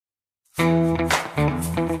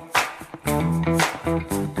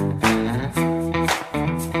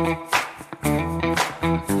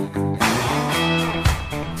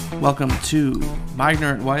Welcome to My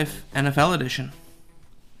Ignorant Wife NFL Edition.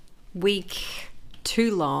 Week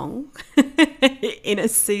too long in a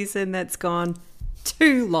season that's gone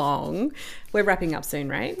too long. We're wrapping up soon,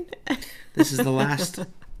 right? This is the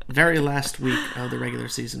very last week of the regular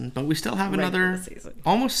season, but we still have another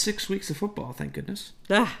almost 6 weeks of football, thank goodness.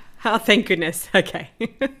 Oh, thank goodness. Okay.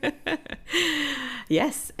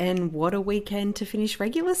 Yes, and what a weekend to finish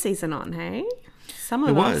regular season on, hey? Some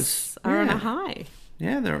of us are on a high.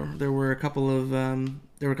 Yeah, there were a couple of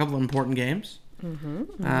important games.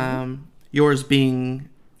 Yours being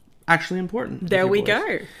actually important. There we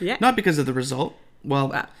go. Yeah. Not because of the result.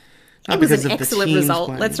 Well, it was an excellent result.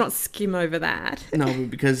 Playing. Let's not skim over that. No,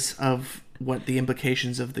 but because of what the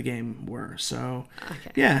implications of the game were. So,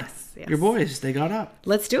 yes. Your boys, they got up.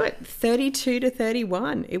 Let's do it.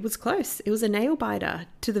 32-31. It was close. It was a nail biter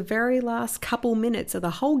to the very last couple minutes of the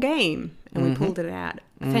whole game, and we pulled it out.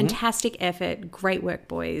 Fantastic effort. Great work,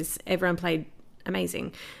 boys. Everyone played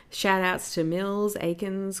amazing. Shout outs to Mills,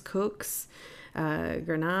 Aikens, Cooks,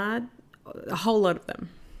 Grenard, a whole lot of them.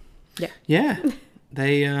 Yeah. Yeah.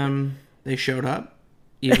 They showed up,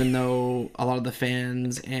 even though a lot of the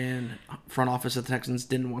fans and front office of the Texans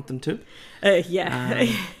didn't want them to.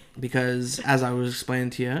 Because, as I was explaining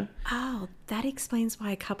to you... Oh, that explains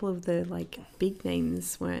why a couple of the, big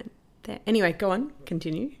names weren't there. Anyway, go on.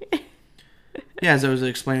 Continue. Yeah, as I was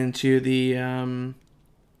explaining to you,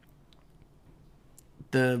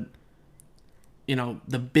 the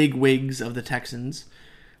big wigs of the Texans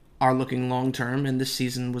are looking long-term, and this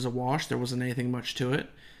season was a wash. There wasn't anything much to it.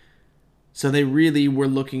 So they really were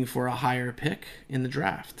looking for a higher pick in the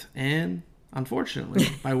draft. And unfortunately,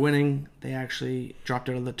 by winning, they actually dropped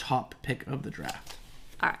out of the top pick of the draft.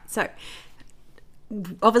 All right. So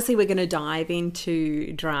obviously we're going to dive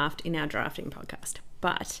into draft in our drafting podcast.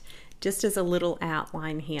 But just as a little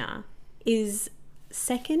outline here, is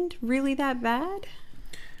second really that bad?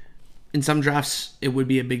 In some drafts, it would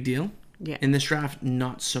be a big deal. Yeah. In this draft,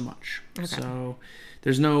 not so much. Okay. So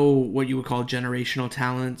there's no what you would call generational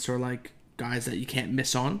talents or guys that you can't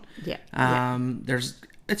miss on. Yeah.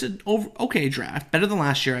 It's an okay draft, better than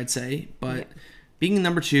last year, I'd say. But being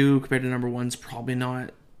number 2 compared to number 1 is probably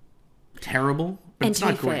not terrible. But and it's to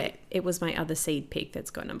not be great. Fair, it was my other seed pick that's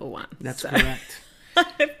got number 1. That's correct. I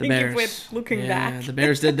think if we're looking back. The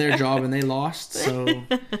Bears did their job and they lost. So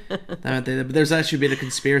but there's actually been a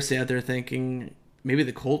conspiracy out there thinking maybe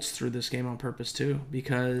the Colts threw this game on purpose too,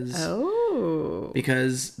 because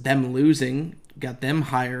them losing got them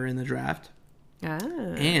higher in the draft.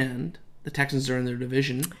 And the Texans are in their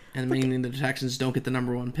division, and meaning the Texans don't get the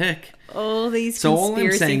number 1 pick. All these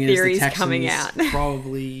conspiracy theories coming out.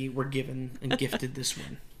 Probably were given and gifted this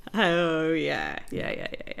win. Oh, yeah.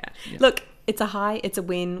 Look, it's a high, it's a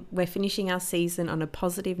win. We're finishing our season on a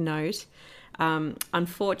positive note.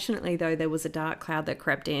 Unfortunately, though, there was a dark cloud that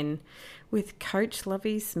crept in with Coach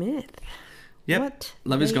Lovie Smith. Yep,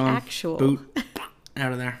 Lovie's gone. Boot.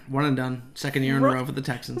 Out of there. One and done. Second year in a row for the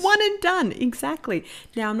Texans. One and done. Exactly.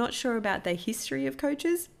 Now, I'm not sure about the history of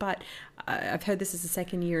coaches, but I've heard this is the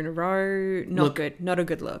second year in a row. Good. Not a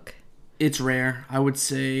good look. It's rare. I would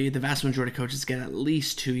say the vast majority of coaches get at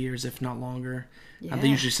least 2 years, if not longer. Yeah. They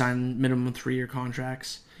usually sign minimum 3-year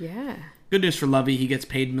contracts. Yeah. Good news for Lovie. He gets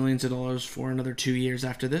paid millions of dollars for another 2 years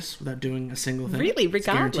after this without doing a single thing. Really?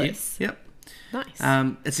 Regardless? Yep. Nice.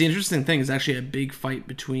 It's the interesting thing. It's actually a big fight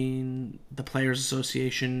between the Players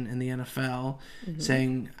Association and the NFL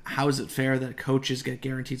saying, how is it fair that coaches get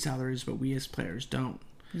guaranteed salaries but we as players don't?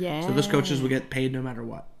 Yeah. So those coaches will get paid no matter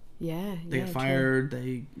what. Yeah. They get fired,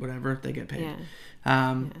 they get paid.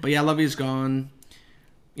 Yeah. But yeah, Lovie's gone.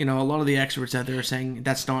 A lot of the experts out there are saying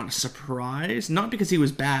that's not a surprise. Not because he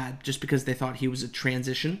was bad, just because they thought he was a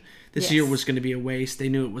transition. This year was going to be a waste. They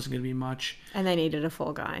knew it wasn't going to be much. And they needed a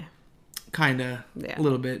fall guy. Kind of. Yeah. A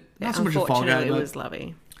little bit. Not so much a fall guy. Unfortunately, it was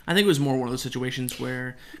Lovie. I think it was more one of those situations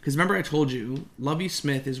where... Because remember I told you, Lovie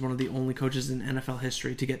Smith is one of the only coaches in NFL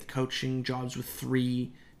history to get coaching jobs with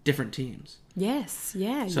 3 different teams. Yes.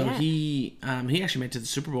 Yeah. So he actually made it to the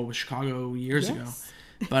Super Bowl with Chicago years ago.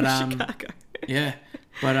 But Chicago. Yeah.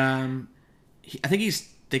 But I think he's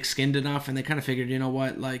thick-skinned enough, and they kind of figured, you know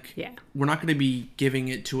what, we're not going to be giving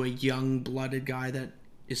it to a young-blooded guy that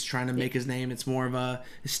is trying to make his name. It's more of a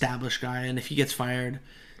established guy, and if he gets fired,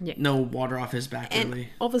 no water off his back, and really.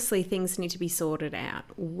 Obviously, things need to be sorted out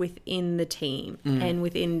within the team and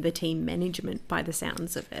within the team management, by the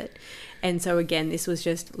sounds of it. And so, again, this was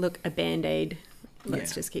just, a Band-Aid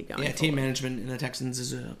let's just keep going. Yeah, team management in the Texans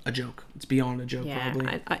is a joke. It's beyond a joke,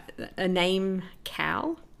 probably. A name,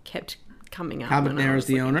 Cal, kept coming up. Cal McNair is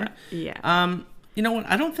the owner. Yeah. You know what?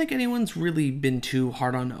 I don't think anyone's really been too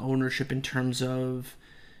hard on ownership in terms of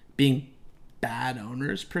being bad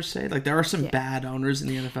owners, per se. Like, there are some bad owners in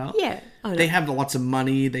the NFL. Yeah. They have lots of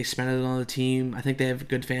money. They spend it on the team. I think they have a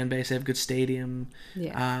good fan base. They have a good stadium.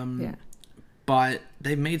 Yeah. But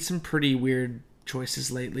they've made some pretty weird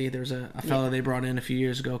choices lately. There's a fellow they brought in a few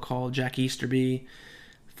years ago called Jack Easterby,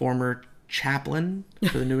 former chaplain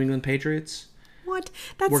for the New England Patriots. What?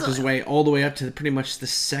 Worked his way all the way up to pretty much the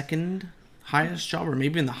second highest job, or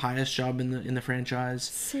maybe in the highest job in the franchise.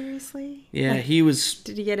 Seriously? Yeah, he was.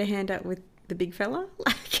 Did he get a hand up with the big fella?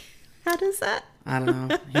 Like, how does that? I don't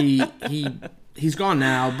know. He's gone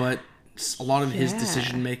now, but a lot of his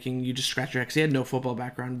decision making, you just scratch your head. 'Cause he had no football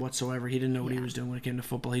background whatsoever. He didn't know what he was doing when it came to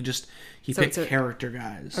football. He picked character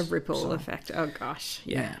guys. A ripple effect. Oh gosh.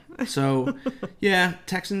 Yeah. So, yeah,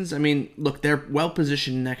 Texans. I mean, look, they're well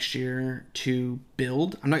positioned next year to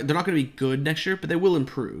build. They're not going to be good next year, but they will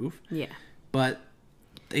improve. Yeah. But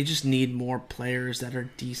they just need more players that are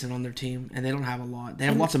decent on their team, and they don't have a lot. They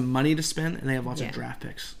have lots of money to spend, and they have lots of draft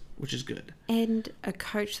picks, which is good. And a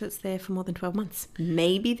coach that's there for more than 12 months.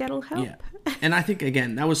 Maybe that'll help. Yeah. And I think,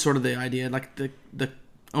 again, that was sort of the idea. Like, the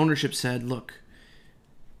ownership said, look,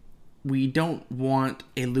 we don't want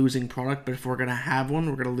a losing product, but if we're going to have one,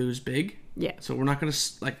 we're going to lose big. Yeah. So we're not going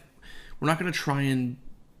to try and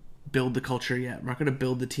build the culture yet. We're not going to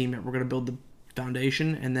build the team yet. We're going to build the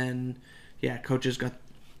foundation, and then, coaches got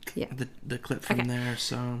the clip from there.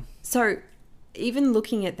 So even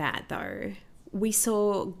looking at that, though, we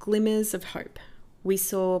saw glimmers of hope. We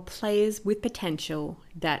saw players with potential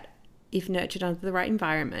that, if nurtured under the right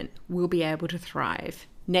environment, will be able to thrive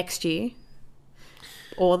next year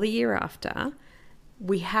or the year after.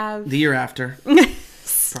 We have... The year after.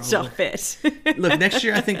 Stop it. Look, next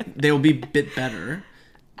year I think they will be a bit better.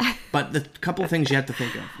 But the couple of things you have to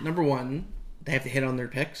think of. Number one, they have to hit on their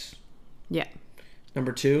picks. Yeah.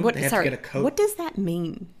 Number two, they have to get a coach. What does that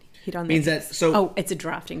mean? Hit on means that it's a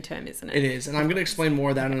drafting term, isn't it? It is, and I'm going to explain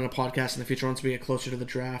more of that in a podcast in the future once we get closer to the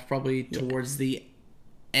draft, probably towards the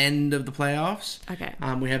end of the playoffs. Okay.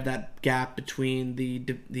 We have that gap between the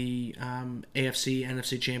AFC,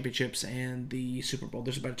 NFC championships and the Super Bowl.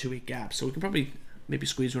 There's about a 2-week gap, so we can probably maybe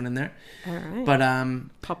squeeze one in there. All right. But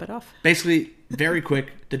pop it off. Basically, very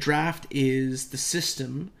quick, the draft is the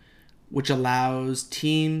system which allows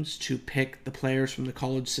teams to pick the players from the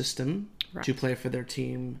college system to play for their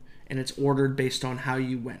team. And it's ordered based on how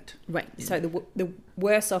you went. Right. So the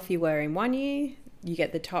worse off you were in one year, you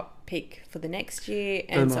get the top pick for the next year,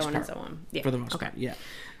 and so on and so on. Yeah. For the most part, yeah.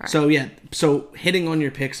 Right. So hitting on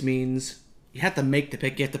your picks means you have to make the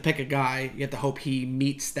pick. You have to pick a guy. You have to hope he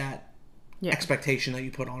meets that expectation that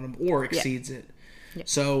you put on him or exceeds it. Yeah.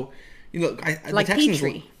 So, like the Texans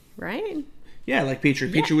Petrie, right? Yeah, like Petrie.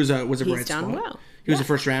 Yeah. Petrie was a bright spot. Done well. He was a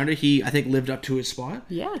first rounder. He, I think, lived up to his spot.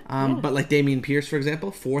 Yeah. But like Dameon Pierce, for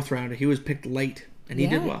example, 4th rounder. He was picked late, and he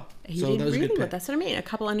did well. He did really well. That's what I mean. A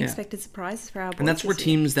couple unexpected surprises for our boys. And that's where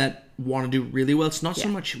teams that want to do really well, it's not so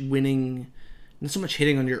much winning, not so much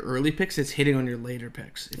hitting on your early picks, it's hitting on your later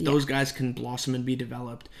picks. If those guys can blossom and be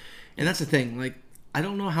developed. And that's the thing. Like, I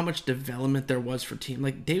don't know how much development there was for team.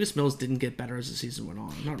 Like, Davis Mills didn't get better as the season went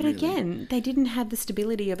on. But again, they didn't have the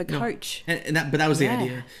stability of a coach. But that was the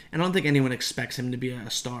idea. And I don't think anyone expects him to be a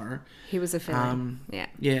star. He was a failure.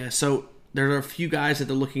 Yeah, so there are a few guys that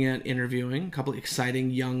they're looking at interviewing, a couple of exciting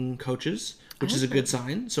young coaches, which is a good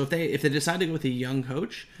sign. So if they decide to go with a young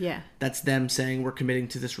coach, that's them saying we're committing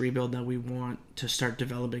to this rebuild, that we want to start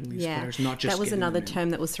developing these players, not just that was another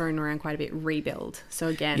term that was thrown around quite a bit, rebuild. So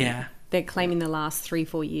again, they're claiming the last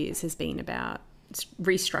 3-4 years has been about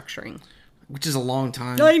restructuring. Which is a long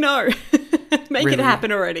time. I know. Make it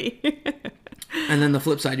happen already. And then the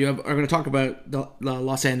flip side, are going to talk about the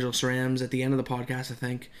Los Angeles Rams at the end of the podcast, I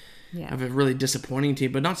think. Of a really disappointing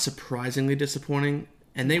team, but not surprisingly disappointing.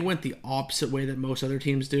 And they went the opposite way that most other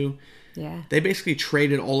teams do. Yeah. They basically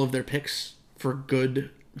traded all of their picks for good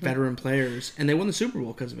veteran players, and they won the Super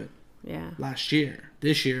Bowl because of it. Yeah. Last year.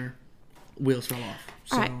 This year, wheels fell off.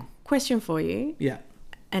 So, all right. Question for you. Yeah.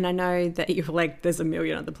 And I know that you're like, there's a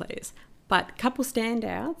million other players, but couple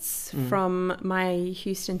standouts from my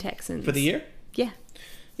Houston Texans. For the year? Yeah.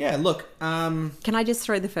 Yeah, look. Can I just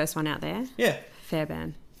throw the first one out there? Yeah.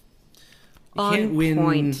 Fairbairn. You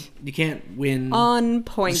can't win on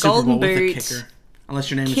point. Super Golden Bowl boot. With a kicker, unless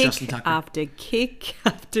your name is Justin Tucker. After kick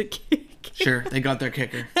after kick. Sure, they got their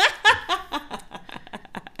kicker.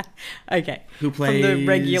 Okay. Who plays from the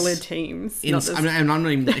regular teams? I'm not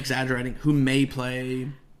even exaggerating. Who may play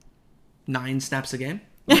 9 snaps a game,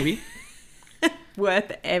 maybe.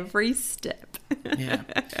 Worth every step. Yeah.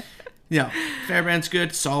 Yeah, Fairbairn's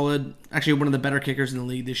good, solid. Actually, one of the better kickers in the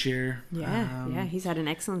league this year. Yeah, he's had an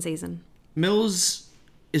excellent season. Mills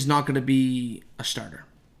is not going to be a starter.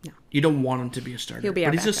 No. You don't want him to be a starter. He'll be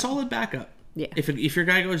our But he's a backup. solid backup. Yeah. If your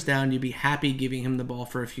guy goes down, you'd be happy giving him the ball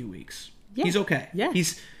for a few weeks. Yeah. He's okay. Yeah.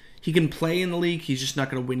 He can play in the league. He's just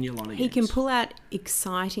not going to win you a lot of games. He can pull out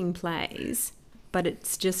exciting plays, but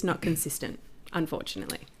it's just not consistent,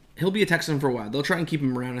 unfortunately. He'll be a Texan for a while. They'll try and keep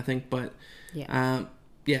him around, I think. But Yeah.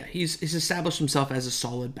 he's established himself as a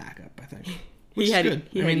solid backup, I think. Which He is had good.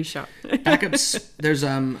 his shot. Backups, there's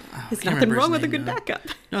There's nothing wrong with a good backup.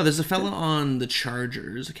 No, there's a fella on the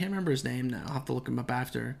Chargers. I can't remember his name now. I'll have to look him up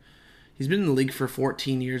after. He's been in the league for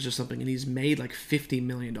 14 years or something, and he's made like $50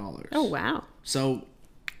 million. Oh, wow. So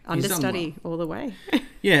he's done Understudy well. all the way.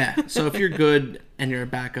 Yeah. So if you're good and you're a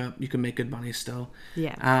backup, you can make good money still.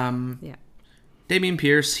 Yeah. Yeah. Damian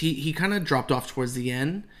Pierce, he kind of dropped off towards the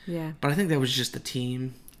end. Yeah. But I think that was just the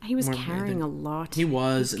team. He was more than carrying anything. a lot. He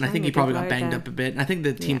was, and I think carrying he a probably good got load banged there. up a bit. And I think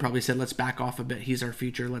the team Yeah. probably said, let's back off a bit. He's our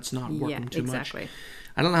future. Let's not work him too exactly. much.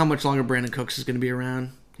 I don't know how much longer Brandon Cooks is going to be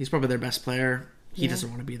around. He's probably their best player. He doesn't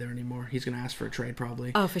want to be there anymore. He's going to ask for a trade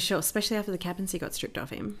probably. Oh, for sure. Especially after the captaincy got stripped off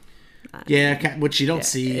him. Yeah, which you don't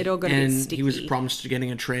see. it all got a bit and he was sticky. promised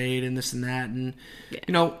getting a trade and this and that. And, you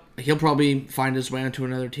know, he'll probably find his way onto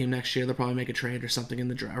another team next year. They'll probably make a trade or something in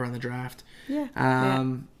the around the draft. Yeah.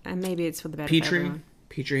 And maybe it's for the better for everyone.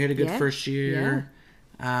 Petrie had a good Yeah, first year.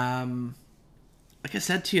 Like I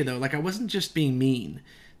said to you, though, like I wasn't just being mean.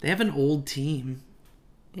 They have an old team.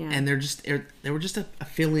 Yeah. And they were just a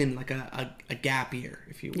fill-in, like a gap year,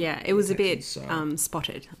 if you will. Yeah, it was a bit So,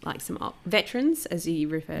 spotted, like some veterans, as you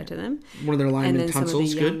refer to them. one of their linemen, then some of the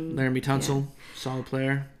Tunsil's good. young- Laramie Tunsil, solid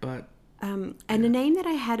player, but And a name that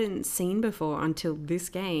I hadn't seen before until this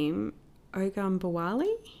game, Ogunbowale.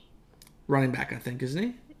 running back, I think, isn't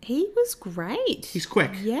he? He was great. He's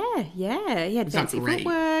quick. Yeah. He had He's not fancy great.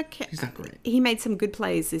 footwork. He's not great. He made some good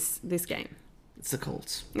plays this game. It's the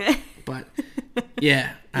Colts. But,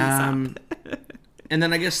 yeah. And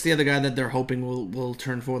then I guess the other guy that they're hoping will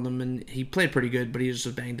turn for them, and he played pretty good, but he was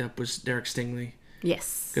just banged up, was Derek Stingley.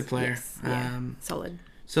 Yes. Good player. Yes. Yeah. Solid.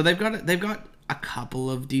 So they've got a couple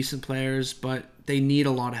of decent players, but they need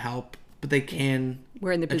a lot of help. But they can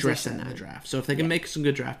We're in the address position that in the though. draft. So if they can make some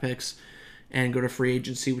good draft picks and go to free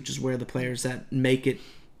agency, which is where the players that make it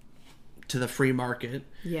to the free market,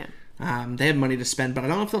 Yeah. they have money to spend. But I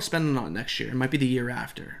don't know if they'll spend it on next year. It might be the year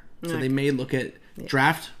after. So they may look at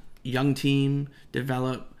draft, young team,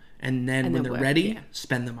 develop, and then when then they're work, ready, yeah.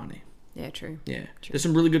 spend the money. Yeah. True. Yeah. There's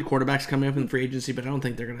some really good quarterbacks coming up in free agency, but I don't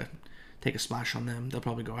think they're going to take a splash on them. They'll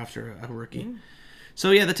probably go after a rookie.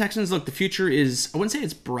 So, yeah, the Texans, look, the future is, I wouldn't say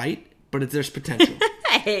it's bright, but there's potential.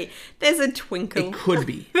 Hey, there's a twinkle. It could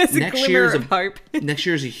be. There's a glimmer of hope. Next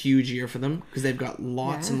year is a huge year for them because they've got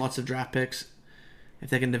lots Yeah. and lots of draft picks.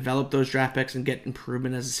 If they can develop those draft picks and get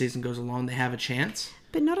improvement as the season goes along, they have a chance.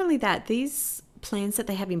 But not only that, these plans that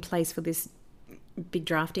they have in place for this big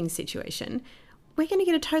drafting situation, we're going to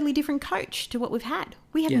get a totally different coach to what we've had.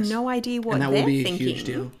 We have Yes. no idea what And that they're will be a thinking. huge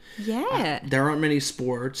deal. Yeah. There aren't many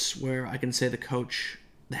sports where I can say the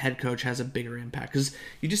head coach has a bigger impact. Because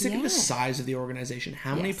you just think of the Yeah. size of the organization.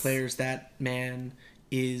 How many Yes. players that man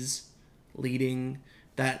is leading,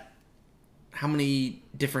 how many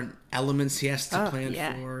different elements he has to plan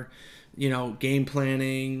yeah. for, game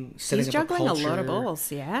planning, setting He's up a juggling culture, a lot of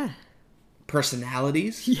balls. Yeah.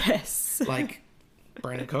 personalities, Yes. like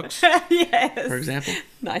Brandon Cooks, yes. for example.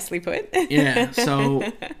 Nicely put. Yeah, so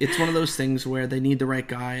it's one of those things where they need the right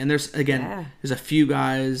guy. And there's a few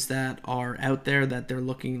guys that are out there that they're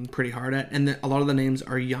looking pretty hard at. And a lot of the names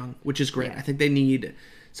are young, which is great. Yeah. I think they need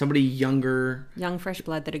somebody younger, Young, fresh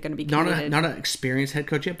blood that are going to be not committed. an experienced head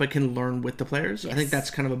coach yet, but can learn with the players. I think Yes. that's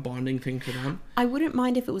kind of a bonding thing for them. I wouldn't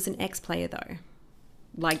mind if it was an ex-player, though.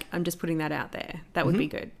 Like, I'm just putting that out there. That would be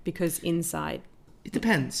good. Because inside... It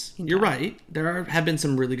depends. You're right. There have been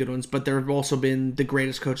some really good ones, but there have also been the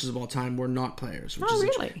greatest coaches of all time were not players. Which is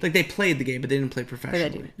really? like they played the game, but they didn't play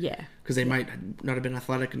professionally. Yeah. Because they might not have been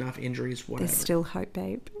athletic enough, injuries, whatever. There's still hope,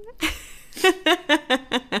 babe.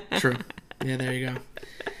 True. Yeah, there you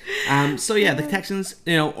go. So yeah, the Texans,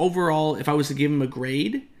 overall, if I was to give them a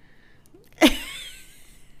grade,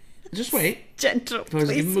 just wait. Gentle. If I was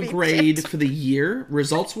to give them a grade for the year,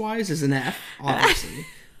 results-wise, is an F, obviously.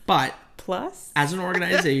 But Plus? as an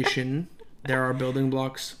organization, there are building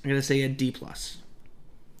blocks. I'm going to say a D+.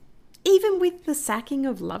 Even with the sacking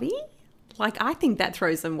of Lovey? Like, I think that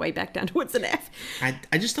throws them way back down towards an F.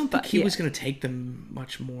 I just don't think he yeah. was going to take them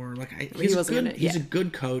much more. Like He wasn't gonna- he's a yeah.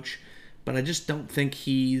 good coach, but I just don't think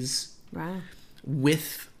he's Wow.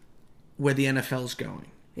 with where the NFL's going.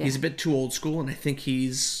 Yeah. He's a bit too old school, and I think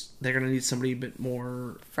they're going to need somebody a bit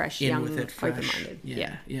more Fresh, in young, with it, fresh. open-minded.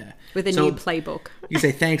 Yeah. With a new playbook. You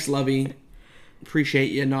say, thanks, Lovey.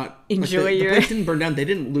 Appreciate you. Not Enjoy the place didn't burn down. They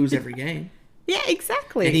didn't lose every game. Yeah,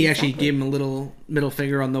 exactly. And he actually gave him a little middle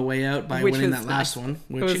finger on the way out by winning that last one.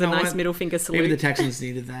 Which, it was a nice middle finger salute. Maybe the Texans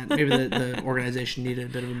needed that. Maybe the organization needed a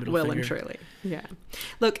bit of a middle finger. Well and truly. Yeah.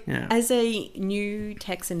 Look, as a new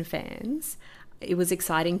Texan fans, it was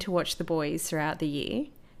exciting to watch the boys throughout the year.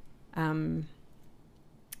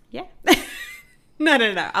 Yeah.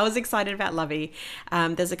 No. I was excited about Lovey.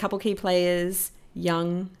 There's a couple key players,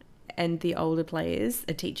 young and the older players,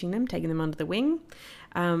 are teaching them, taking them under the wing.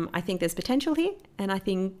 I think there's potential here, and I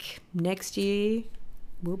think next year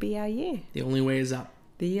will be our year. The only way is up.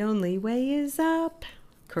 The only way is up.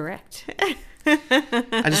 Correct.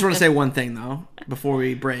 I just want to say one thing, though, before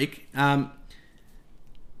we break. I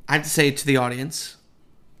have to say to the audience,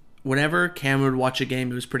 whenever Cam would watch a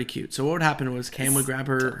game, it was pretty cute. So what would happen was Cam would grab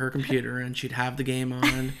her computer, and she'd have the game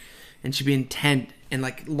on, and she'd be intent and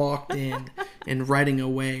like locked in and writing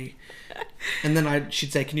away. And then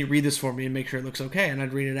she'd say, can you read this for me and make sure it looks okay? And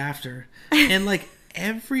I'd read it after. And like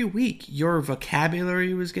every week, your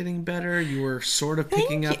vocabulary was getting better. You were sort of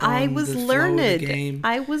picking up on the flow of the game.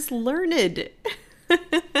 I was learned.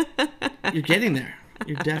 You're getting there.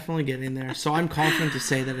 You're definitely getting there. So I'm confident to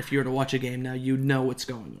say that if you were to watch a game now, you know what's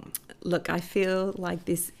going on. Look, I feel like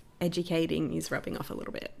this educating is rubbing off a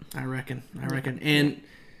little bit. I reckon. And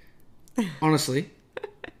honestly,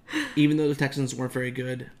 even though the Texans weren't very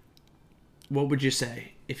good, what would you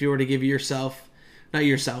say if you were to give if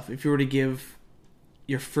you were to give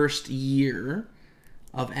your first year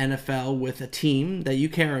of NFL with a team that you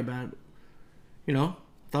care about,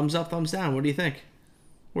 thumbs up, thumbs down? What do you think?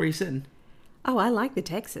 Where are you sitting? Oh, I like the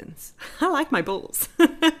Texans. I like my Bulls.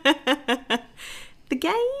 The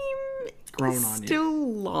game is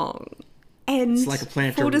still long. And it's like a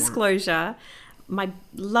planter full war. Disclosure, my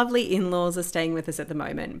lovely in-laws are staying with us at the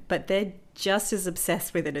moment, but they're just as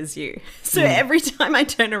obsessed with it as you. So every time I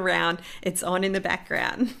turn around, it's on in the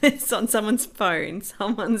background. It's on someone's phone,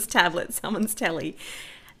 someone's tablet, someone's telly.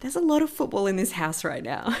 There's a lot of football in this house right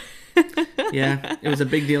now. Yeah, it was a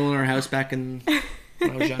big deal in our house back when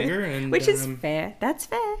I was younger. And, which is fair. That's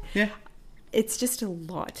fair. Yeah. It's just a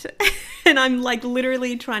lot. And I'm like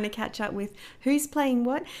literally trying to catch up with who's playing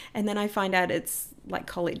what. And then I find out it's like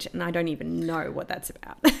college and I don't even know what that's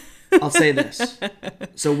about. I'll say this.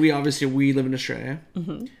 So we live in Australia.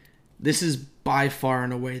 Mm-hmm. This is by far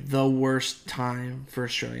and away the worst time for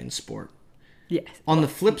Australian sport. Yes. On the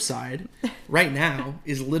flip side, right now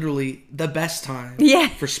is literally the best time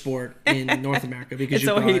for sport in North America because it's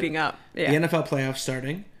all heating up. Yeah. The NFL playoffs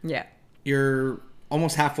starting. Yeah. You're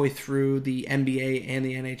almost halfway through the NBA and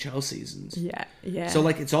the NHL seasons. Yeah. Yeah. So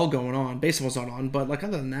like it's all going on. Baseball's not on, but like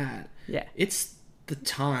other than that, it's the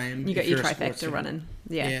time. You got your trifecta running.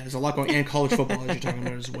 Yeah. Yeah, there's a lot going on. And college football, as you're talking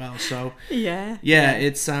about as well. So yeah,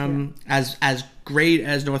 it's as great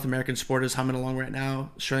as North American sport is humming along right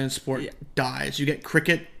now, Australian sport dies. You get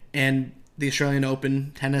cricket and the Australian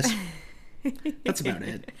Open tennis. That's about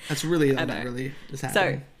it. That's really all that really is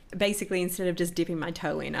happening. So basically, instead of just dipping my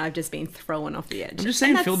toe in, I've just been thrown off the edge. I'm just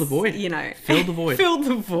saying, fill the void. Fill the void. Fill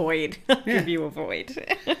the void. I'll give you a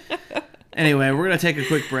void. Anyway, we're going to take a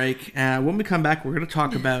quick break. When we come back, we're going to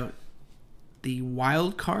talk about the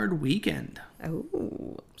Wildcard weekend.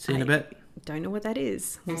 Oh. See you in a bit. Don't know what that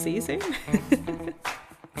is. We'll see you soon.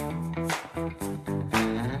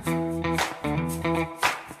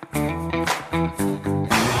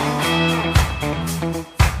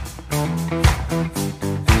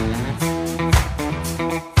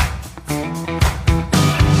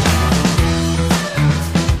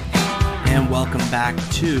 Welcome back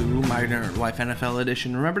to My Ignorant Wife NFL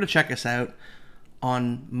Edition. Remember to check us out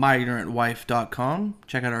on myignorantwife.com.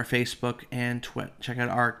 Check out our Facebook and check out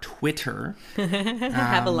our Twitter.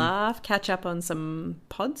 Have a laugh. Catch up on some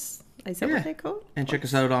pods. Is that what they're called? And check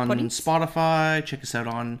us out on Spotify. Check us out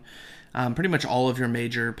on pretty much all of your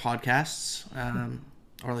major podcasts,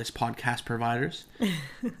 or at least podcast providers.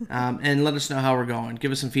 And let us know how we're going.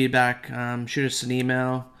 Give us some feedback. Shoot us an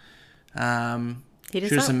email.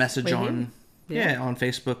 Shoot us a message on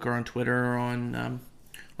Facebook or on Twitter or on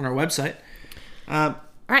our website. All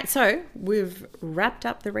right, so we've wrapped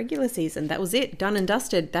up the regular season. That was it. Done and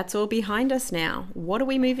dusted. That's all behind us now. What are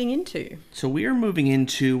we moving into? So we are moving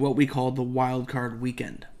into what we call the Wildcard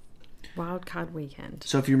weekend. Wildcard weekend.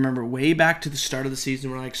 So if you remember way back to the start of the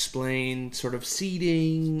season when I explained sort of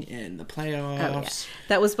seeding and the playoffs. Oh, yeah.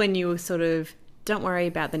 That was when you were sort of, don't worry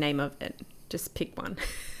about the name of it. Just pick one.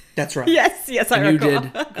 That's right. Yes, I and recall. you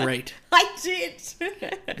did great. I did.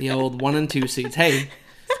 The old 1 and 2 seeds. Hey,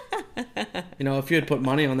 if you had put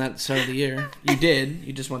money on that at the start of the year, you did.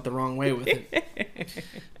 You just went the wrong way with it.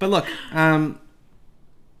 But look,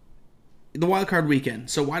 the Wildcard weekend.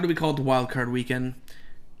 So why do we call it the Wildcard weekend?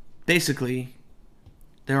 Basically,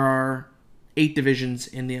 there are 8 divisions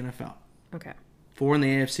in the NFL. Okay. 4 in the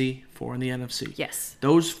AFC, 4 in the NFC. Yes.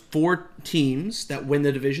 Those 4 teams that win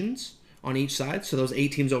the divisions on each side, so those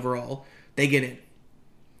 8 teams overall, they get in.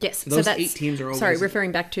 Yes. So those 8 teams are always... Sorry,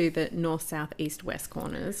 referring back to the north, south, east, west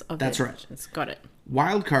corners of That's the right. divisions. Got it.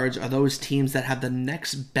 Wild cards are those teams that have the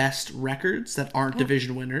next best records that aren't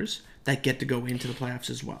division winners that get to go into the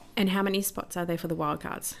playoffs as well. And how many spots are there for the wild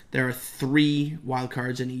cards? There are 3 wild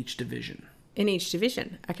cards in each division. In each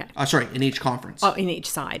division? Okay. Sorry, in each conference. Oh, in each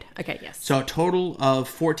side. Okay, yes. So a total of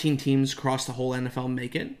 14 teams across the whole NFL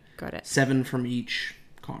make it. Got it. 7 from each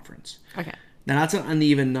conference. Okay. Now, that's an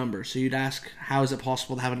uneven number. So you'd ask, how is it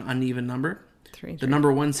possible to have an uneven number? 3. The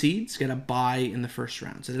number 1 seeds get a bye in the first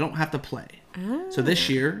round. So they don't have to play. So this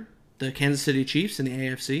year, the Kansas City Chiefs in the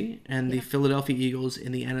AFC and the Philadelphia Eagles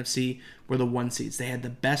in the NFC were the 1 seeds. They had the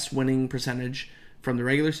best winning percentage from the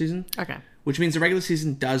regular season. Okay. Which means the regular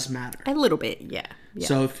season does matter. A little bit, yeah.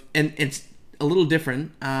 So, and it's a little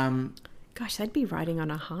different. Gosh, they'd be riding on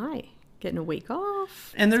a high, getting a week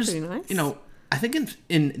off. And That's there's, pretty nice. I think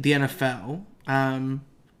in the NFL,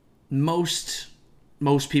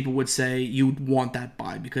 most people would say you'd want that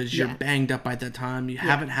bye because you're banged up by that time. You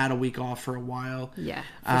haven't had a week off for a while. Yeah,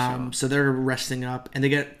 for sure. So they're resting up, and they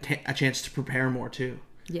get a chance to prepare more too.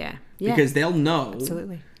 Yeah. Because they'll know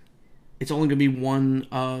Absolutely. it's only going to be one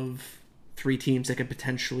of 3 teams that could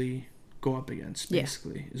potentially go up against,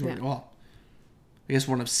 basically. Well, I guess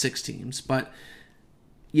one of 6 teams. But,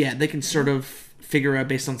 yeah, they can sort of figure out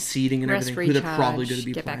based on seeding and everything who they're probably going to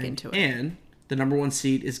be get playing. back into it. And the number 1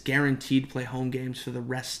 seed is guaranteed to play home games for the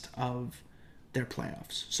rest of their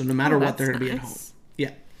playoffs. So no matter what, they're going to be at home.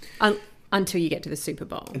 Yeah. Until you get to the Super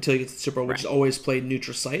Bowl. Until you get to the Super Bowl, which is always played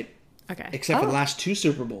neutral site. Okay. Except for the last 2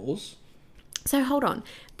 Super Bowls. So hold on.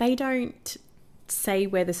 They don't say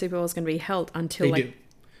where the Super Bowl is going to be held until They do.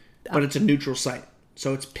 But it's a neutral site.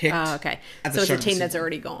 So it's picked. Okay. So it's a team that's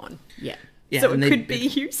already gone. Yeah. So it could be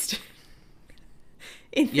Houston.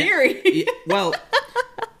 In theory. Yeah. Well,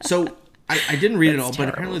 so I didn't read it all, but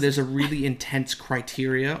apparently there's a really intense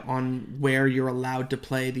criteria on where you're allowed to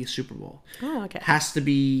play the Super Bowl. Oh, okay. Has to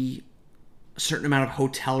be a certain amount of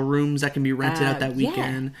hotel rooms that can be rented out that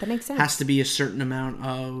weekend. Yeah, that makes sense. Has to be a certain amount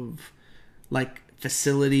of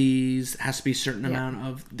facilities. Has to be a certain amount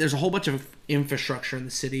of. There's a whole bunch of infrastructure in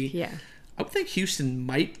the city. Yeah. I would think Houston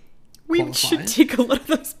might. We qualify. should tick a lot of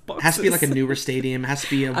those boxes. Has to be like a newer stadium. Has to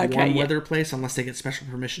be a Okay, warm weather place unless they get special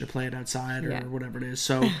permission to play it outside or whatever it is.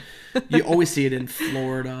 So you always see it in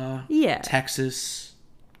Florida, Texas.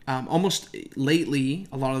 Almost lately,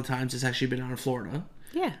 a lot of the times it's actually been out of Florida.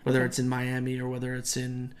 Yeah. Whether it's in Miami or whether it's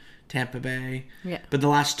in Tampa Bay. Yeah. But the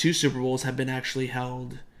last 2 Super Bowls have been actually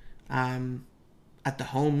held at the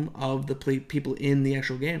home of the people in the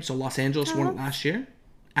actual game. So Los Angeles won it last year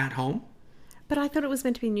at home. But I thought it was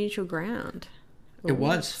meant to be neutral ground. It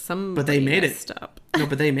was, but they made it. No,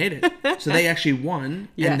 but they made it. So they actually won,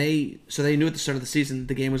 and they knew at the start of the season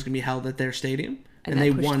the game was going to be held at their stadium, and they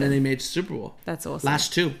won, and they made Super Bowl. That's awesome.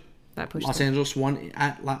 Last 2, that pushed Los Angeles won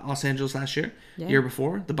at Los Angeles last year. Yeah. Year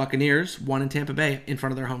before, the Buccaneers won in Tampa Bay in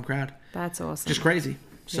front of their home crowd. That's awesome. Just crazy.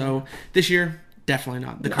 So this year, definitely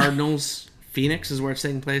not. The Cardinals, Phoenix is where it's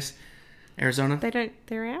taking place. Arizona.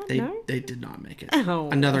 They're out. They did not make it. Oh.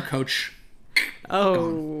 Another coach.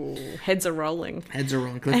 Oh, heads are rolling. Heads are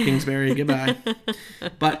rolling. Cliff Kingsbury, goodbye.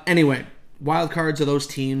 But anyway, wild cards are those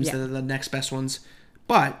teams that are the next best ones.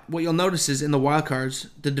 But what you'll notice is in the wild cards,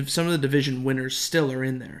 some of the division winners still are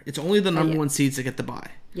in there. It's only the number 1 seeds that get the bye.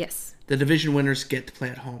 Yes. The division winners get to play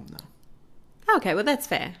at home, though. Okay, well, that's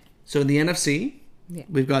fair. So in the NFC,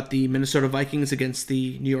 we've got the Minnesota Vikings against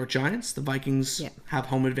the New York Giants. The Vikings have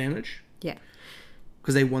home advantage. Yeah.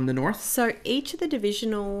 Because they won the North. So each of the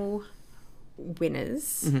divisional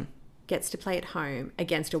winners gets to play at home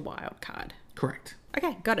against a wild card. Correct.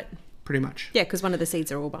 Okay, got it. Pretty much. Yeah, because one of the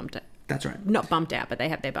seeds are all bumped out. That's right. Not bumped out, but they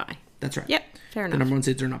have their bye. That's right. Yep, fair enough. The number 1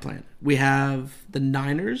 seeds are not playing. We have the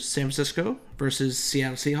Niners, San Francisco, versus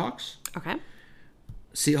Seattle Seahawks. Okay.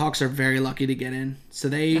 Seahawks are very lucky to get in. So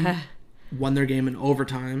they won their game in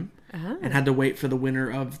overtime and had to wait for the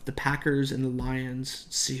winner of the Packers and the Lions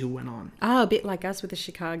to see who went on. Oh, a bit like us with the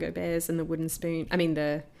Chicago Bears and the wooden spoon. I mean,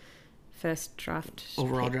 the first draft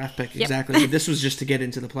overall pick. draft pick. Yep. Exactly. But this was just to get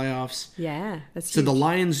into the playoffs. Yeah, that's so huge. the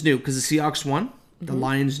Lions knew, because the Seahawks won, the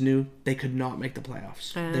Lions knew they could not make the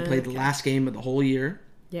playoffs. They played the last game of the whole year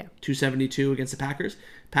Yeah. 272 against the Packers.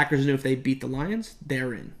 Packers knew if they beat the Lions,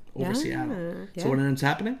 they're in over Seattle. Yeah. So what ends up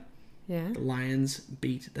happening? Yeah. The Lions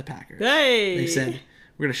beat the Packers. Hey! They said,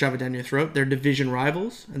 we're going to shove it down your throat. They're division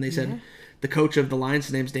rivals. And they said, the coach of the Lions,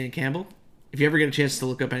 his name's Dan Campbell. If you ever get a chance to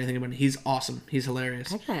look up anything about him, he's awesome. He's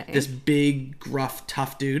hilarious. Okay. This big, gruff,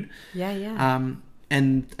 tough dude. Yeah.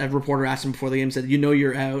 And a reporter asked him before the game, said, you know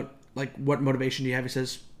you're out. Like, what motivation do you have? He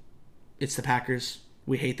says, it's the Packers.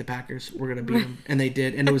 We hate the Packers. We're going to beat them. And they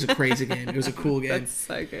did. And it was a crazy game. It was a cool game. That's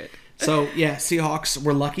so good. So, yeah, Seahawks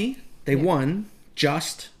were lucky. They won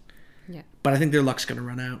just. Yeah. But I think their luck's going to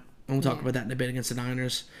run out. And we'll talk about that in a bit against the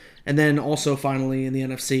Niners. And then also, finally, in the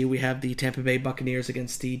NFC, we have the Tampa Bay Buccaneers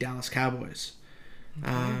against the Dallas Cowboys.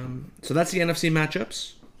 So that's the NFC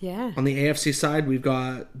matchups. Yeah. On the AFC side, we've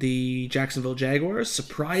got the Jacksonville Jaguars.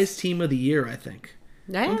 Surprise team of the year, I think.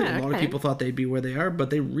 Yeah, I don't think a lot of people thought they'd be where they are, but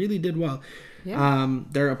they really did well. Yeah.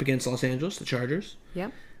 They're up against Los Angeles, the Chargers.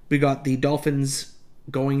 Yep. We got the Dolphins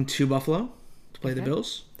going to Buffalo to play the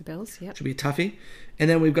Bills. The Bills, yep. Should be a toughie. And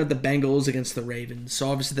then we've got the Bengals against the Ravens. So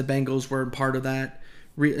obviously the Bengals were part of that,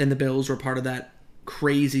 and the Bills were part of that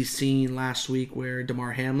crazy scene last week where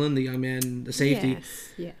Damar Hamlin, the young man, the safety,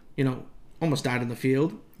 almost died in the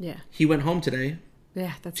field. Yeah. He went home today.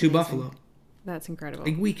 Yeah, that's to amazing. Buffalo. That's incredible.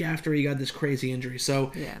 A week after he got this crazy injury.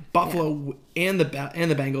 So Buffalo and the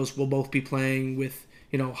Bengals will both be playing with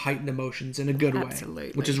heightened emotions in a good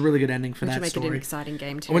way, which is a really good ending for that make story. It an exciting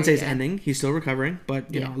game too. I wouldn't say it's ending. He's still recovering,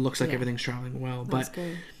 but it looks like everything's traveling well. That's but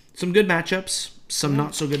good. some good matchups, some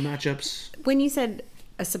not so good matchups. When you said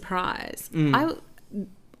a surprise,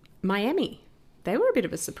 Miami. They were a bit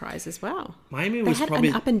of a surprise as well. Miami they was had probably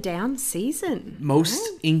an up and down season. Most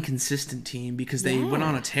inconsistent team because they went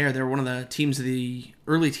on a tear. They were one of the teams of the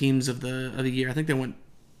early teams of the year. I think they went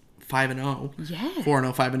 5-0. Yeah.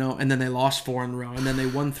 4-0, 5-0, and then they lost 4 in a row, and then they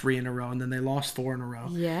won 3 in a row, and then they lost 4 in a row.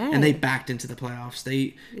 Yeah. And they backed into the playoffs.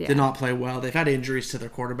 They did not play well. They've had injuries to their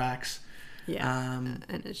quarterbacks. Yeah.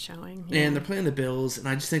 And it's showing. And they're playing the Bills, and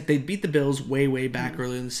I just think they beat the Bills way back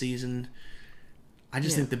early in the season. I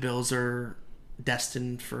just think the Bills are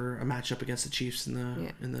destined for a matchup against the Chiefs in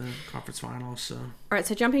the conference finals. So, all right.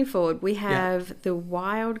 So jumping forward, we have the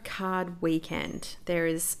wild card weekend. There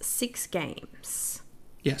is 6 games.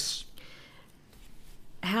 Yes.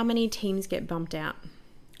 How many teams get bumped out?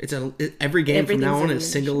 Every game from now on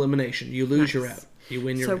is single elimination. You lose, you're out. You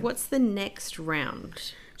win, you're in. So what's the next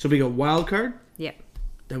round? So we go wild card. Yep.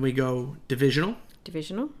 Then we go divisional.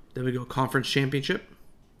 Then we go conference championship.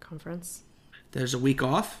 Conference. There's a week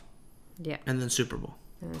off. Yeah. And then Super Bowl.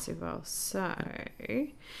 So,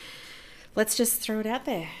 let's just throw it out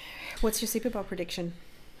there. What's your Super Bowl prediction?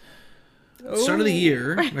 Start of the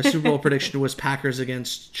year, my Super Bowl prediction was Packers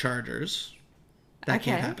against Chargers. That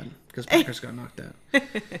can't happen because Packers got knocked out.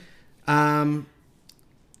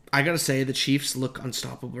 I gotta say the Chiefs look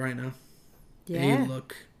unstoppable right now. Yeah. They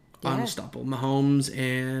look unstoppable. Mahomes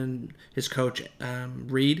and his coach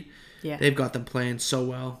Reed. Yeah. They've got them playing so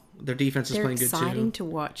well. Their defense is playing good too. They're exciting to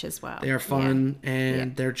watch as well. They are fun,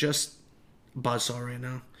 and they're just buzzsaw right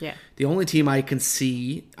now. Yeah. The only team I can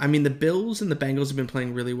see, I mean, the Bills and the Bengals have been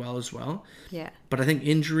playing really well as well. Yeah. But I think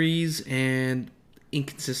injuries and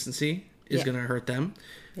inconsistency is going to hurt them.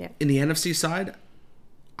 Yeah. In the NFC side,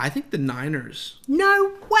 I think the Niners.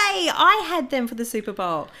 No way! I had them for the Super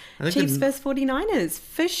Bowl. Chiefs versus 49ers,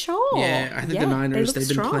 for sure. Yeah, I think the Niners, they've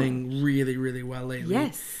been strong. playing really, really well lately.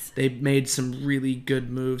 Yes. They've made some really good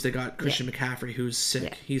moves. They got Christian McCaffrey, who's sick.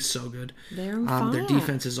 Yeah. He's so good. They're on fire. Their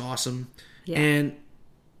defense is awesome. Yeah. And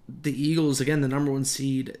the Eagles, again, the number 1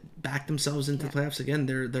 seed, backed themselves into the playoffs again.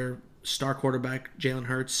 Their star quarterback, Jalen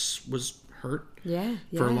Hurts, was hurt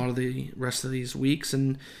for a lot of the rest of these weeks.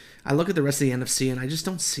 And I look at the rest of the NFC, and I just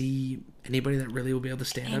don't see anybody that really will be able to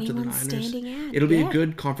stand up to the Niners. It'll be a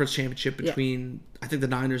good conference championship between, I think the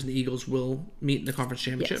Niners and the Eagles will meet in the conference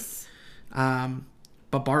championship. Yes.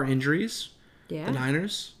 But bar injuries, the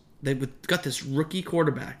Niners, they've got this rookie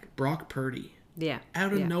quarterback, Brock Purdy. Yeah.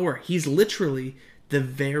 Out of nowhere. He's literally the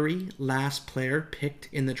very last player picked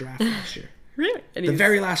in the draft last year. Really? And the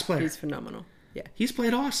very last player. He's phenomenal. Yeah. He's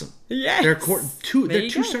played awesome. Yes. Their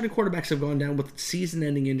two starting quarterbacks have gone down with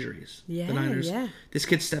season-ending injuries. Yeah, the Niners. Yeah. This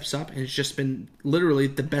kid steps up and has just been literally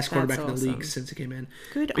the best quarterback in the league since he came in.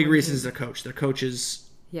 Good. Big reason is their coach. Their coach is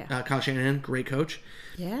Kyle Shanahan, great coach.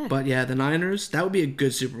 Yeah. But the Niners, that would be a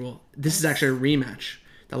good Super Bowl. This is actually a rematch.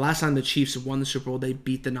 The last time the Chiefs won the Super Bowl, they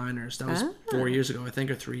beat the Niners. That was 4 years ago, I think,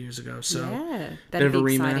 or 3 years ago. So, bit of a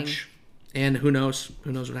rematch. Exciting. And who knows?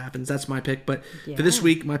 Who knows what happens? That's my pick. But for this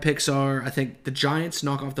week, my picks are, I think, the Giants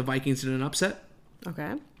knock off the Vikings in an upset.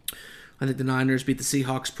 Okay. I think the Niners beat the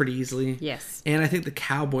Seahawks pretty easily. Yes. And I think the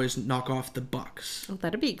Cowboys knock off the Bucks. Oh,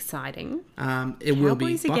 that'd be exciting. It will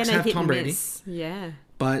be. Bucks have Tom Brady. Miss. Yeah.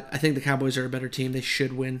 But I think the Cowboys are a better team. They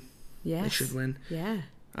should win. Yes. They should win. Yeah.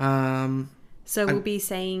 Um, So we'll be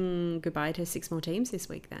saying goodbye to 6 more teams this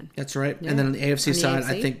week then. That's right. Yeah. And then on the AFC side, AFC?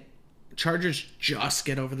 I think Chargers just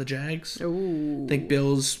get over the Jags. Ooh. I think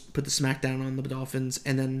Bills put the smackdown on the Dolphins,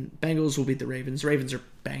 and then Bengals will beat the Ravens. Ravens are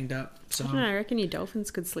banged up. So I don't know. I reckon your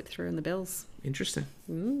Dolphins could slip through in the Bills. interesting.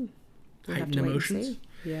 We'll have Heightened to wait emotions. and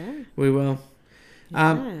see. Yeah. We will.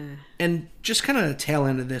 Yeah. And just kind of the tail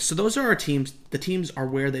end of this. So those are our teams. The teams are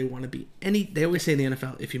where they want to be. They always say in the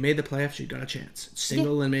NFL, if you made the playoffs, you got a chance.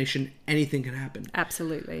 Single elimination, anything can happen.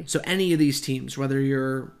 Absolutely. So any of these teams, whether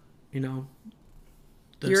you're, the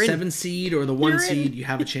You're in. 7 seed or the 1 You're in. seed, you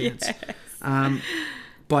have a chance. Yes.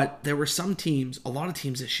 But there were some teams, a lot of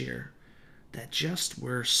teams this year, that just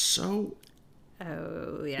were so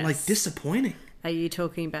Oh, yes. disappointing. Are you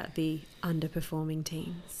talking about the underperforming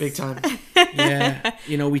teams? Big time. Yeah.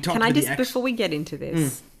 We talked Can I to just, the before we get into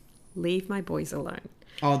this, leave my boys alone?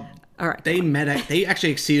 Oh, All right. they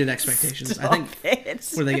actually exceeded expectations. I think it.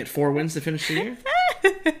 where they get 4 wins to finish the year.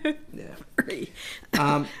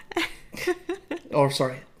 Yeah. Or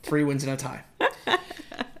sorry, 3 wins and a tie.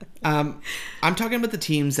 I'm talking about the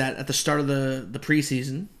teams that at the start of the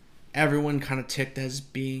preseason, everyone kind of ticked as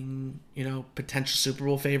being, potential Super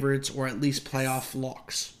Bowl favorites or at least playoff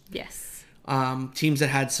locks. Yes. Teams that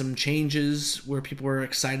had some changes where people were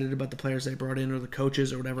excited about the players they brought in or the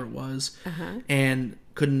coaches or whatever it was, and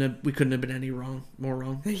we couldn't have been any more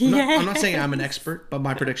wrong. I'm not saying I'm an expert, but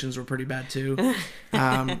my predictions were pretty bad too.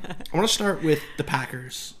 I want to start with the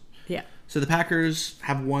Packers. Yeah. So the Packers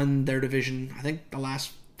have won their division, I think, the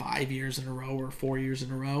last 5 years in a row or 4 years in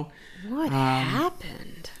a row. What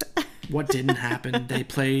happened? What didn't happen?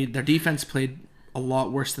 Their defense played a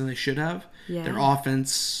lot worse than they should have. Yeah. Their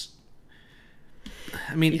offense,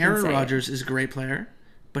 Aaron Rodgers is a great player,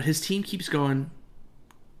 but his team keeps going,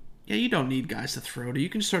 yeah, you don't need guys to throw to. You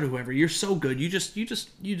can just throw to whoever. You're so good. You just do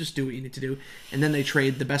what you need to do. And then they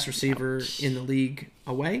trade the best receiver in the league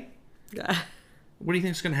away. What do you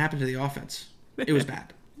think is going to happen to the offense? It was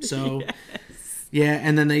bad. So, yeah,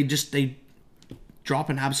 and then they drop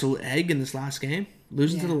an absolute egg in this last game,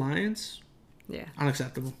 losing to the Lions. Yeah.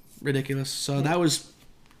 Unacceptable. Ridiculous. So that was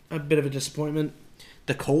a bit of a disappointment.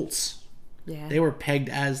 The Colts, they were pegged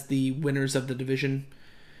as the winners of the division.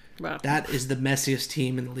 Well, That is the messiest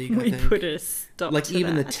team in the league, I we think. put a stop to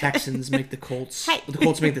Even that. the Texans make the Colts. Hey. The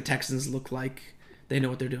Colts make the Texans look like they know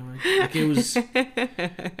what they're doing. It was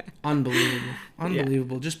unbelievable.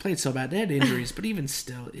 Unbelievable. Just played so bad. They had injuries, but even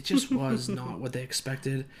still, it just was not what they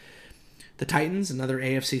expected. The Titans, another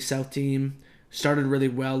AFC South team, started really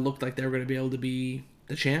well. Looked like they were going to be able to be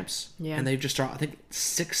the champs. Yeah. And they've just dropped, I think,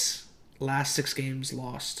 last 6 games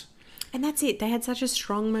lost. And that's it. They had such a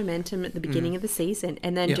strong momentum at the beginning of the season,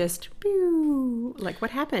 and then just, pew,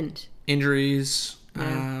 what happened? Injuries.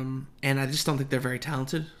 Yeah. And I just don't think they're very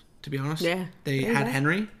talented, to be honest. Yeah. They had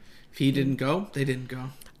Henry. If he didn't go, they didn't go.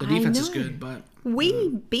 The defense is good, but... We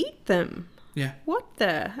beat them. Yeah. What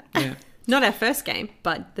the? Yeah. Not our first game,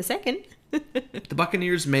 but the second. The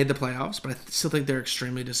Buccaneers made the playoffs, but I still think they're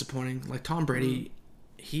extremely disappointing. Like Tom Brady,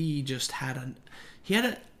 he just had an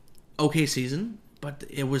okay season, but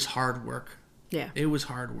it was hard work. Yeah. It was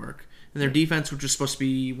hard work. And their defense, which was supposed to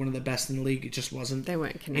be one of the best in the league, it just wasn't. They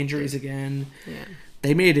weren't connected. Injuries again. Yeah.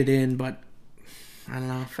 They made it in, but I don't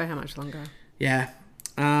know. For how much longer? Yeah.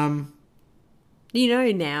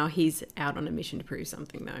 Now he's out on a mission to prove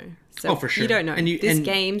something, though. So for sure. You don't know. And this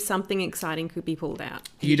game, something exciting could be pulled out.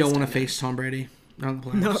 You don't want to face Tom Brady. Not in the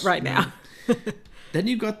playoffs. Not right now. Then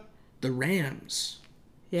you got the Rams.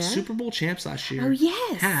 Yeah. Super Bowl champs last year. Oh,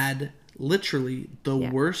 yes. Had literally the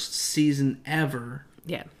worst season ever.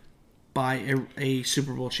 Yeah. By a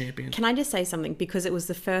Super Bowl champion. Can I just say something? Because it was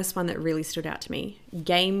the first one that really stood out to me.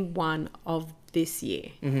 Game 1 of this year,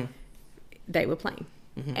 they were playing.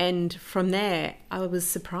 And from there, I was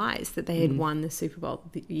surprised that they had won the Super Bowl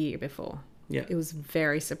the year before. Yeah. It was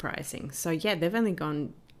very surprising. So, yeah, they've only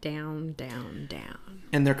gone down, down, down.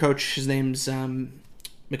 And their coach, his name's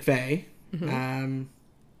McVay.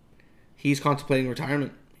 He's contemplating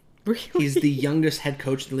retirement. Really? He's the youngest head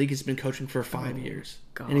coach in the league. He's been coaching for 5 years.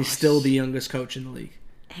 Gosh. And he's still the youngest coach in the league.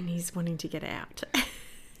 And he's wanting to get out.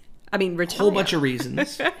 I mean, retire. A whole bunch of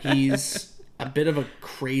reasons. He's a bit of a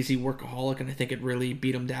crazy workaholic, and I think it really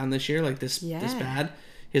beat him down this year, this bad.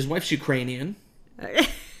 His wife's Ukrainian.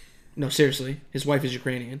 No, seriously. His wife is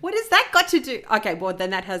Ukrainian. What has that got to do? Okay, well,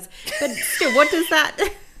 then that has... But still, what does that...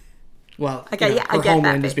 Well, Okay, yeah, I her get that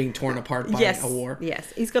homeland bit. is being torn apart by Yes, a war.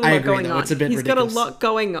 yes. He's got a I lot agree, going though. on. It's a bit He's got ridiculous. a lot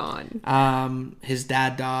going on. His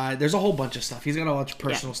dad died. There's a whole bunch of stuff. He's got a bunch of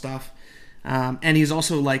personal stuff. And he's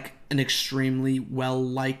also like an extremely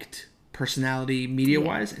well-liked personality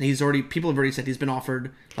media-wise. And people have already said he's been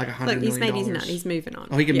offered like $100 million. Look, he's made his nut. He's moving on.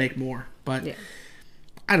 Oh, he can make more. But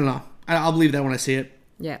I don't know. I'll believe that when I see it.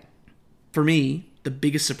 Yeah. For me, the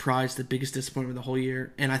biggest surprise, the biggest disappointment of the whole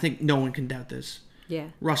year, and I think no one can doubt this,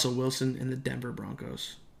 Russell Wilson and the Denver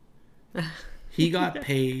Broncos. He got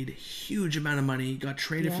paid huge amount of money, got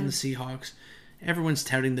traded from the Seahawks. Everyone's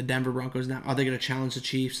touting the Denver Broncos now. Are they going to challenge the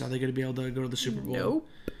Chiefs? Are they going to be able to go to the Super Bowl?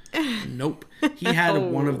 Nope. He had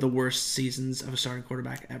one of the worst seasons of a starting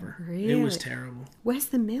quarterback ever. Really? It was terrible. Where's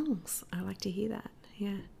the Mills? I like to hear that.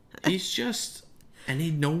 Yeah. He's just...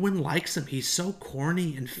 And no one likes him. He's so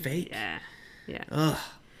corny and fake. Yeah. Ugh.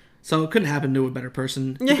 So it couldn't happen to a better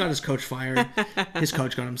person. He got his coach fired. His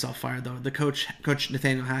coach got himself fired, though. The coach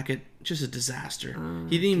Nathaniel Hackett, just a disaster.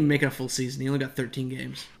 He didn't even make it a full season. He only got 13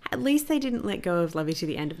 games. At least they didn't let go of Lovey to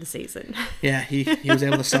the end of the season. Yeah, he was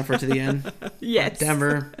able to suffer to the end. Yes.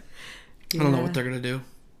 Denver, I don't know what they're going to do.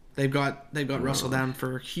 They've got Russell down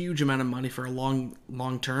for a huge amount of money for a long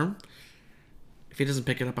term. If he doesn't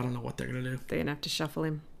pick it up, I don't know what they're going to do. They're going to have to shuffle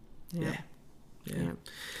him. Yeah.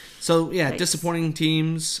 So, disappointing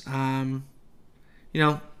teams. You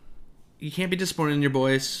can't be disappointed in your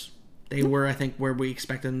boys. They were, I think, where we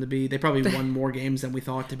expected them to be. They probably won more games than we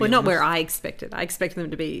thought to be. Well, not where I expected. I expected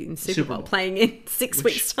them to be in Super Bowl, playing in 6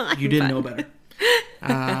 weeks' time. You didn't know better.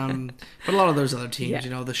 But a lot of those other teams, the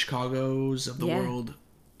Chicagos of the world,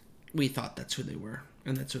 we thought that's who they were.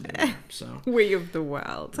 And that's who they were. So we of the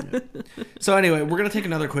world. So anyway, we're going to take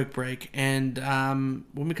another quick break. And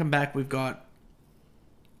when we come back, we've got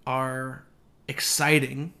our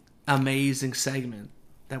exciting, amazing segment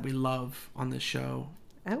that we love on this show.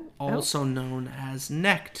 Also known as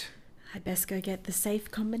NEKT. I best go get the safe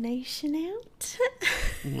combination out.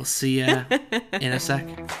 We'll see ya in a sec.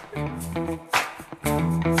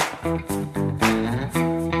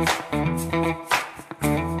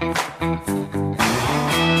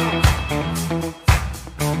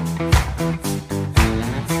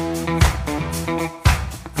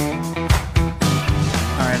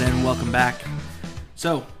 Welcome back.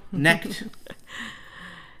 So, NEKT.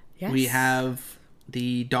 Yes. We have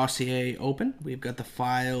the dossier open. We've got the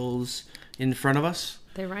files in front of us.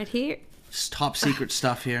 They're right here. It's top secret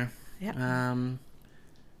stuff here. Yep.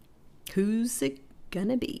 Who's it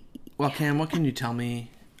gonna be? Well, Cam, what can you tell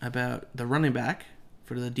me about the running back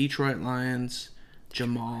for the Detroit Lions,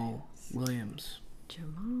 Jamaal Williams?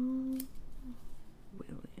 Jamaal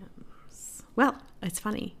Williams. Well, it's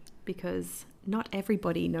funny because not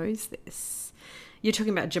everybody knows this. You're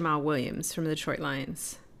talking about Jamaal Williams from the Detroit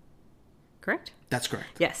Lions, correct? That's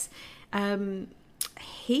correct. Yes.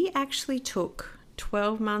 He actually took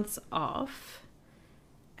 12 months off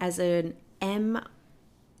as an MI5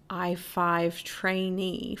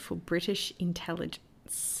 trainee for British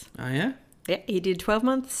intelligence. Oh, yeah? Yeah, he did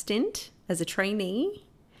 12-month stint as a trainee.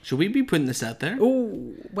 Should we be putting this out there?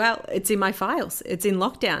 Oh, well, it's in my files. It's in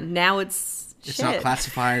lockdown. Now it's not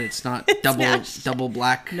classified. It's not double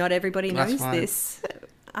black. Not everybody knows this.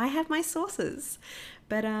 I have my sources.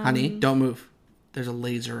 But honey, don't move. There's a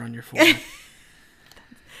laser on your forehead.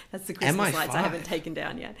 That's the Christmas lights I haven't taken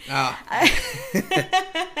down yet. Oh.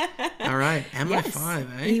 All right.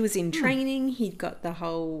 MI5, eh? He was in training. He'd got the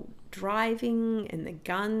whole driving and the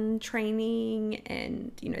gun training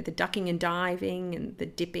and, the ducking and diving and the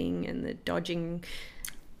dipping and the dodging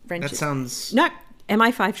wrenches. That sounds... No,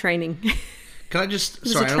 MI5 training. Can I just...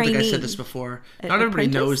 Sorry, I don't think I said this before. Not everybody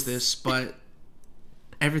knows this, but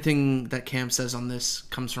everything that Cam says on this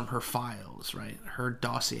comes from her files, right? Her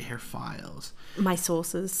dossier, her files. My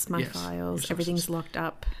sources, my files. Everything's locked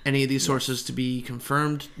up. Any of these sources to be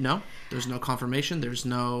confirmed? No. There's no confirmation. There's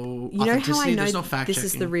no authenticity. How I know there's no fact checking.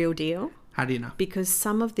 This is the real deal? How do you know? Because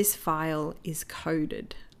some of this file is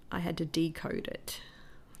coded. I had to decode it.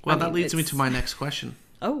 Well, that leads me to my next question.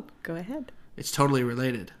 Oh, go ahead. It's totally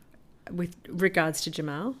related. With regards to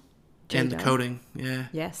Jamaal? And the coding, yeah.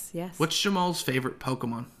 Yes. What's Jamal's favorite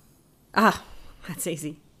Pokemon? Ah, that's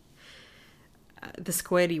easy. The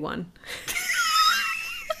squirty one.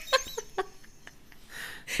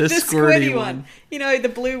 the squirty one. The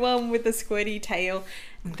blue one with the squirty tail.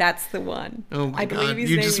 That's the one. Oh my God.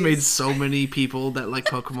 You just made so many people that like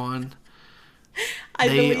Pokemon. I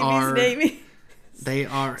believe his name is... They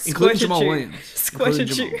are, including Jamaal Williams.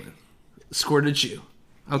 Squirtachu.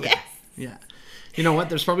 Okay. Yes. Yeah. You know what?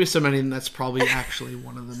 There's probably so many, and that's probably actually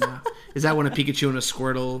one of them now. Is that when a Pikachu and a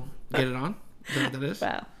Squirtle get it on? Is that what that is?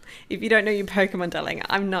 Wow. If you don't know your Pokemon, darling,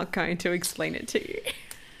 I'm not going to explain it to you.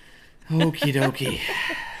 Okie dokie.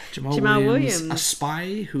 Jamaal Williams, a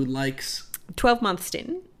spy who likes 12-month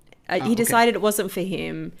stint. He decided it wasn't for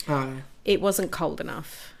him. Okay. It wasn't cold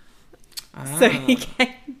enough. So he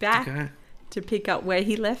came back to pick up where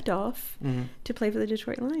he left off to play for the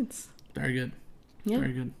Detroit Lions. Very good. Yeah.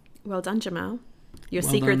 Very good. Well done, Jamaal. Your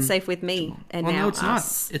secret's safe with me. And now it's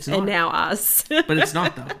us. Not. It's not. And now us. But it's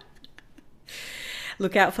not, though.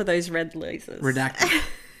 Look out for those red lasers. Redacted.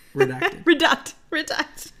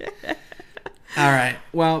 Redact. All right.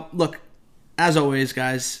 Well, look, as always,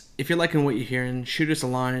 guys, if you're liking what you're hearing, shoot us a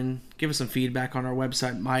line. Give us some feedback on our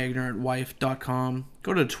website, myignorantwife.com.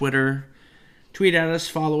 Go to Twitter. Tweet at us.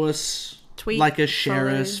 Follow us. Like us. Share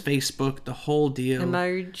us. Facebook. The whole deal.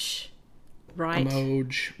 Emoji. Right.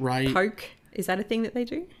 Poke. Is that a thing that they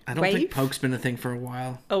do? I don't think poke's been a thing for a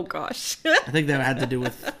while. Oh, gosh. I think that had to do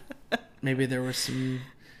with maybe there was some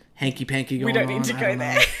hanky-panky going on. We don't need to go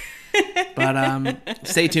there. But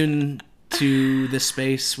stay tuned to this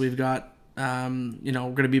space. We've got, we're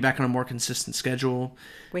going to be back on a more consistent schedule.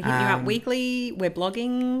 We're hitting you up weekly. We're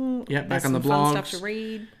blogging. Yeah, back on the blogs. Fun stuff to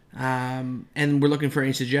read. And we're looking for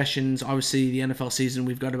any suggestions. Obviously, the NFL season,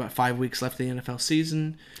 we've got about 5 weeks left of the NFL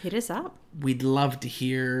season. Hit us up. We'd love to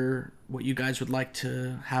hear what you guys would like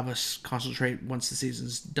to have us concentrate once the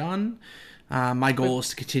season's done. My goal is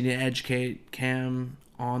to continue to educate Cam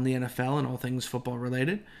on the NFL and all things football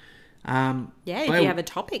related. If you have a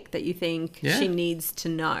topic that you think she needs to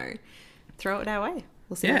know, throw it our way.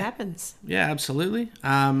 We'll see what happens. Yeah, absolutely.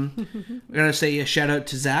 We're gonna say a shout out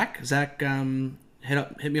to Zach. Zach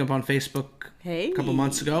hit me up on Facebook a couple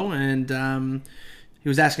months ago, and he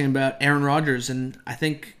was asking about Aaron Rodgers, and I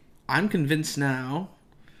think I'm convinced now,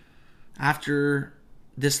 after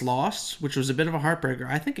this loss, which was a bit of a heartbreaker,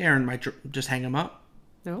 I think Aaron might just hang him up.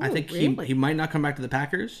 Oh, I think really? he might not come back to the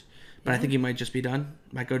Packers, but I think he might just be done.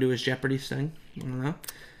 Might go do his Jeopardy thing. I don't know.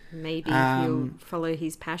 Maybe he'll follow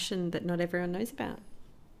his passion that not everyone knows about.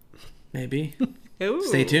 Maybe. Ooh.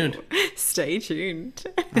 Stay tuned.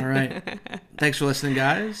 All right. Thanks for listening,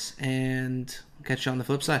 guys, and I'll catch you on the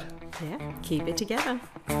flip side. Yeah, keep it together.